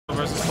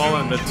versus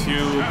falln, the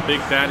two big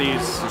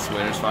daddies This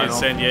winner's final? in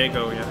San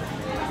Diego, yeah.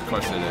 Of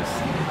course it is.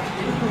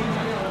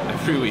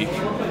 Every week.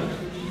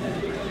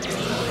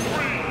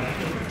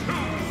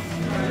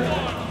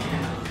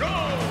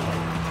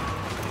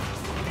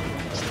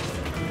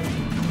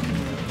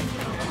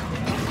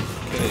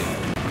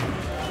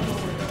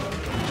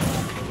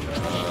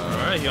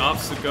 Alright, he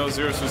opts to go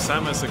 0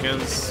 Samus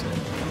against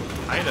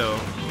Ido.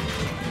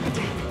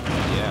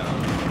 Yeah.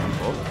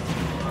 Oh.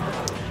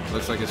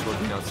 Looks like it's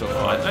working out so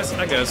far.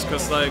 I guess,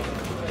 because like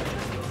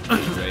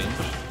Strange.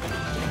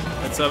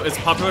 it's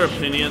popular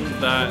opinion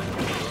that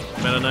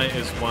Meta Knight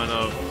is one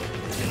of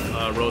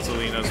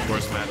Rosalina's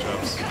worst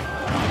matchups.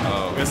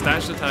 Oh. Because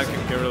dash attack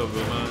can get rid of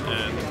Luma,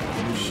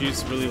 and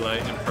she's really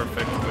light and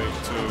perfect way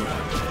to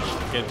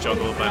get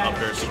juggled by up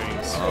air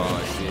strings. Oh,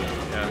 I see.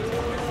 Yeah.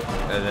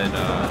 And then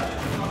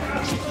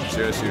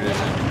Zero Suit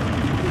isn't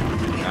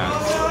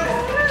as.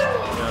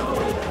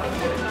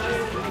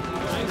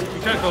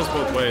 It kind of goes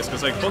both ways,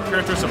 because like both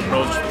characters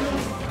approach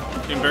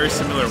in very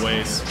similar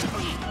ways.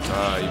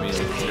 You mean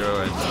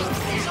Zero and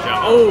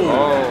Yeah.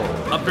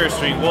 Oh! Up air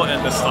string will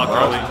end the stock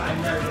early.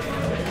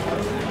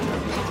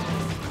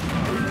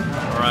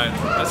 Alright,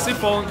 let's see if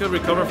falln could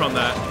recover from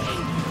that.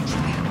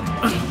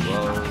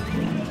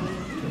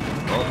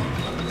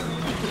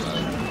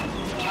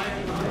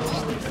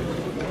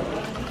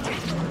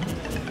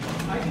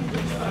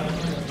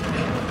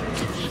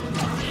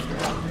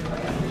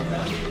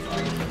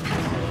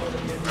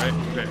 Alright,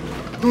 okay.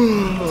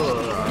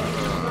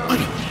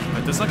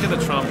 Alright, does not get the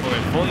trump.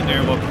 Okay, fully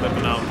nair while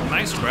clipping out.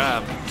 Nice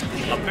grab.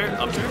 Up air,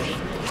 up air,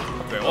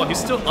 up air. Oh, he's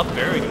still up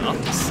airing up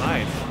the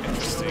side.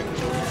 Interesting.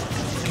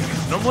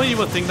 Normally you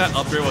would think that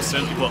up air will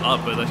send people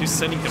up, but he's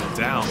sending him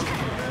down.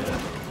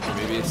 Or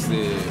maybe it's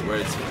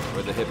where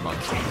the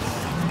hitbox is.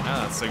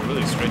 Yeah, it's like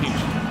really strange.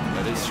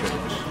 That is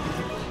strange.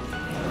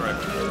 Alright.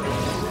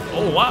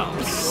 Oh wow!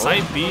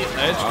 Side B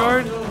edge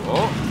guard?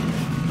 Oh.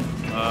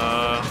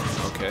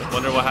 Okay.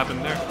 Wonder what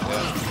happened there.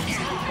 Yeah.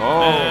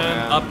 Oh, And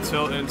man. up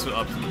tilt into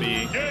up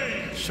B.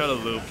 Shut a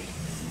loop.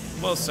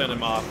 We'll send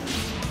him off.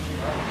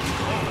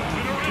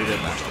 Do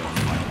that back.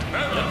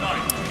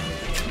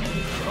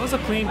 That was a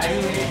clean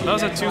two. That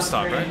was a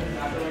 2-stock, right?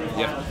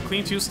 Yeah.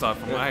 Clean 2-stock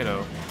from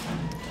Ido.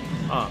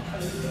 Huh.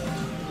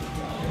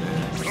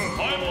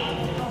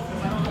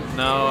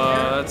 Now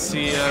let's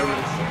see.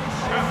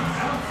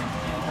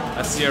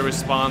 Let's see a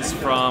response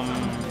from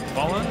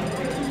falln.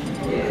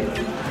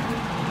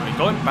 Right,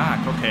 going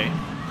back. Okay.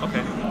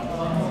 Okay.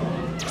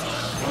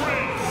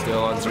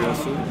 Still on Zero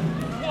Suit.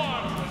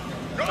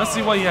 Let's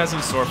see what he has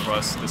in store for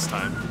us this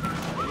time.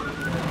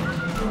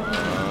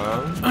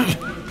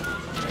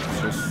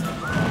 Just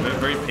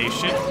Very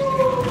patient.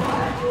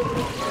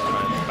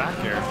 Right, back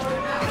here.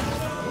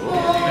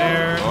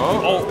 There.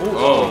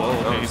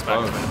 Oh, okay, he's back.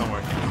 Don't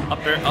worry.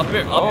 Up there, up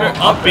there, up there,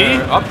 up B.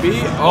 Up B.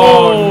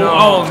 Oh, no.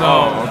 oh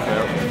no. Oh,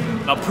 okay.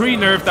 Now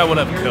pre-nerf that would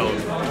have killed.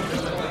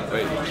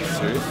 Wait,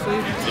 seriously?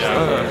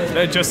 Yeah.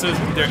 That just is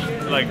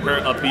like her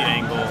up B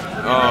angle.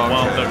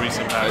 One of the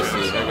recent patches.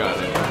 I see. I got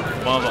it.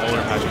 One of the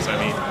older patches, I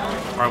mean.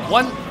 Alright,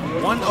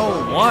 101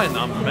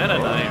 on Meta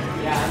Knight.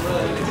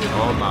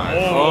 Oh my.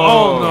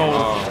 Oh, no.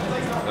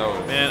 Oh, no.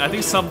 Man, I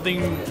think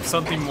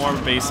something more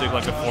basic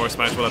like a force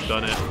match would have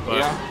done it.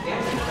 But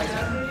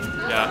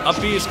yeah, up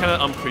B is kind of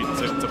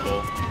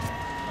unpredictable.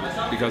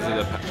 Because of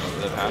the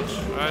patch.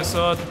 Alright,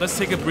 so let's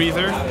take a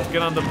breather,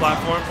 get on the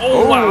platform.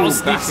 Oh, wow,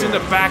 sneaks back in the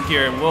back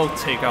here and we'll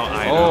take out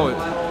Ido. Oh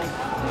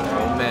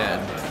man.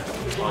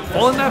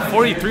 Falln at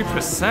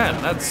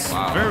 43%, that's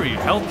very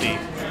healthy.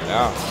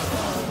 Yeah.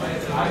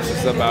 It's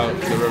just about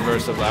the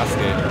reverse of last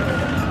game.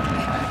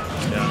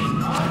 Yeah.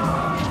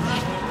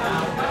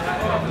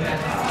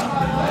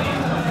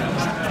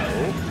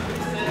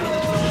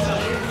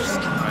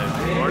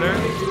 Alright, order.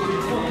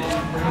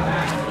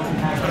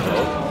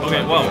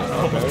 Okay, well,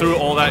 through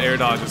all that air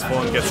dodges,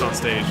 falln gets on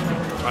stage.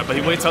 Alright, but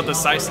he waits out the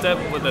side step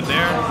with the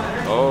nair.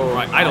 Oh.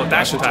 Right, Ido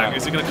dash attack.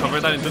 Is he gonna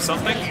convert that into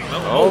something?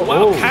 No. Oh,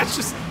 wow,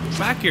 catches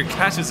back here,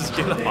 catches his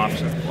get up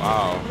option.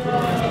 Wow.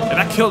 And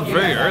that killed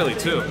very early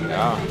too.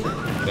 Yeah.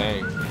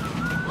 Dang.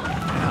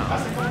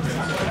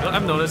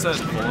 I've noticed that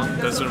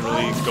falln doesn't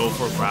really go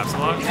for grabs a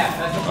lot.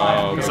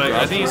 Oh. Because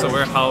I think he's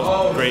aware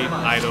how great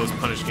Ido's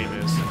punish game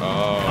is.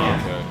 Oh,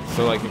 okay.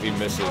 So like if he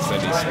misses,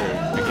 then he's screwed.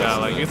 Yeah,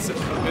 like it's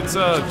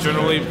a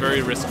generally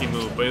very risky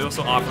move, but it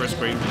also offers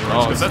great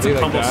rewards because that's a like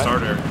combo that?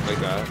 starter. Like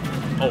that.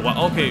 Oh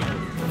wow, okay.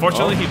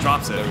 Fortunately, he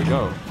drops it. There we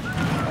go.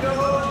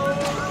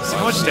 See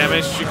how much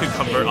damage you could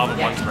convert off of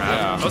one grab.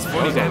 Yeah. That was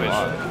 40 damage.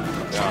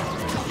 Yeah.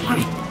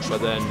 But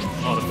then.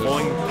 Oh, the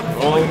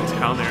falling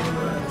down there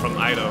from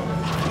Ido.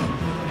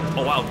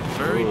 Oh wow,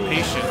 very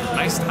patient.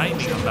 Nice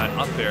timing of that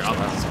up there, up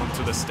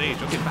onto the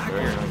stage. Okay, back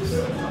Very here. nice.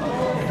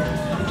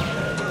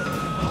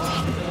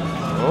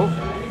 Oh.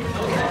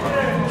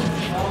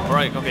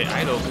 Alright, okay,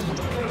 Ido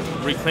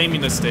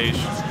reclaiming the stage.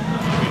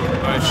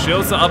 Alright,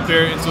 shields the up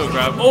air into a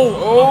grab.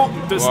 Oh!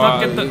 Does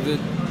not get the...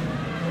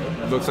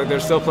 Looks like they're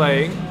still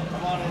playing.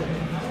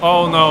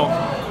 Oh no.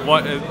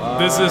 What?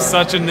 This is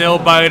such a nail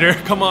biter.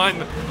 Come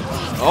on.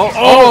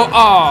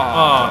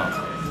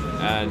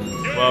 And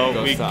well,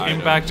 goes we to came item.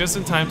 back just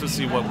in time to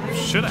see what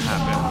should have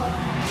happened.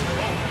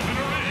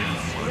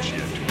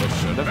 What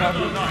should have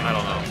happened? I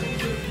don't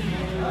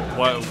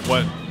know.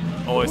 What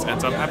always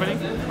ends up happening?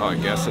 Oh, I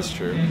guess it's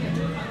true.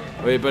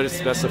 Wait, but it's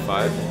best of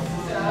 5?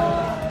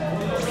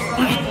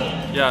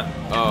 Yeah,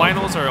 Oh.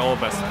 finals are all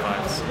best of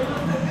 5s.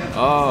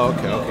 Oh,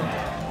 okay, okay.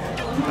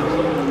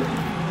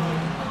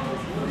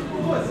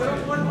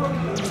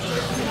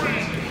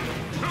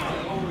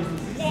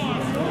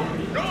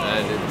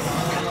 And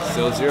it's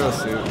still 0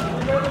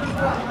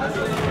 suit.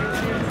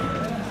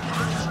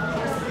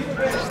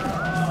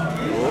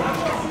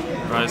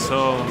 Right,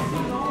 so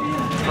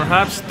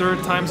perhaps third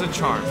time's a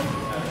charm.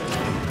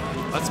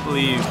 Let's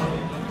believe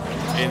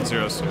in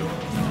Zero Suit.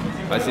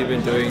 Has he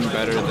been doing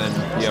better than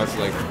he has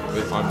like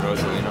on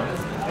Rosalina?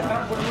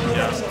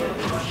 Yeah,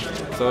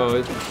 So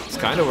it's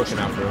kind of working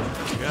out for him.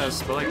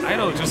 yes, but like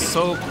Idol just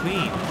so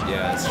clean.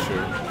 Yeah, that's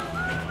true.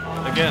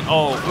 Again,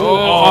 oh.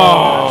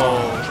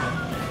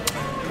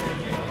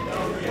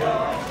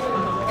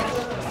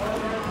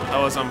 That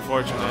was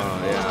unfortunate.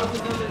 Oh, yeah.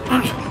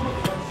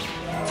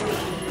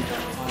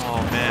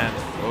 Oh man,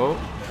 Oh,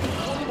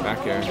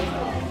 back air.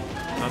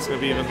 that's gonna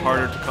be even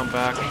harder to come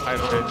back.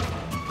 Idol hit.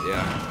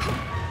 Yeah.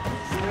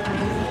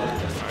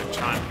 Alright,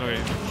 Chan.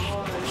 Okay,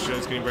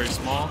 show's getting very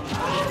small. Oh,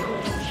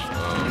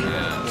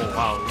 man. Oh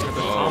wow, look at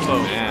the Oh, combo.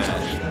 man.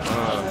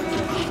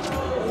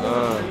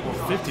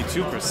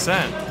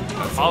 52%.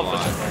 That's a All lot.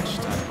 the damage.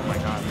 Oh my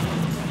god.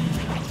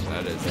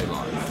 That is a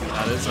lot.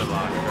 That is a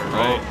lot.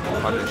 Right? Oh,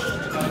 punished.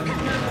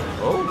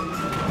 Oh.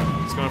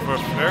 He's going for a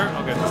fair.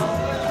 Okay.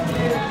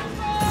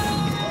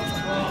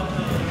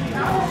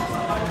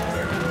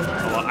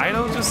 Oh, well,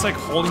 Ido just like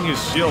holding his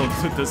shield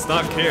does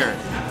not care.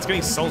 It's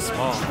getting so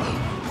small.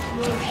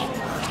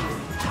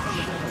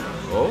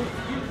 Oh.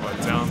 One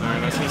down there.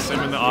 That's gonna send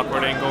him in the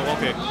awkward angle.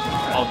 Okay.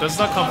 Oh, does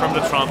not come from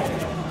the trump.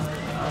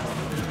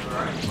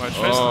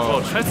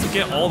 Well, tries to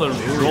get all the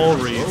roll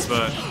reads,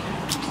 but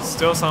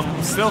still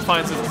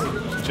finds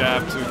his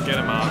jab to get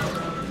him out.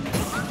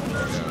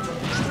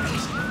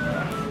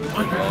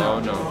 Oh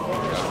no.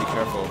 Gotta be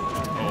careful.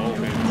 Oh,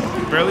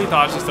 okay. Barely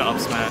dodges the up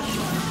smash.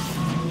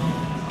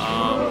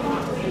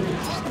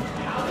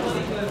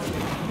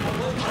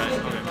 Right,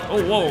 okay.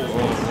 Oh,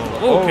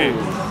 whoa. Okay.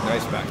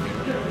 Nice back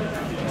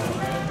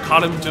here.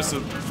 Caught him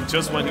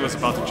just when he was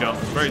about to jump.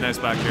 Very nice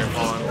back here,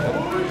 falling.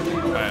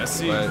 Alright,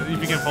 see But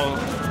if you can follow.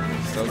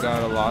 Still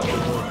got a lot.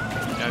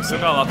 Yeah, I still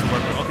got a lot to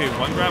work with. Okay,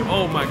 one grab.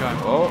 Oh my god.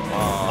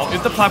 Oh.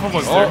 If the platform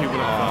was there, he would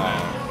have Oh. done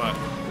it.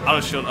 But out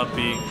of shield up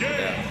B.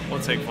 Yeah. We'll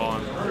take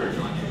fallen.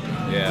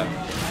 Yeah.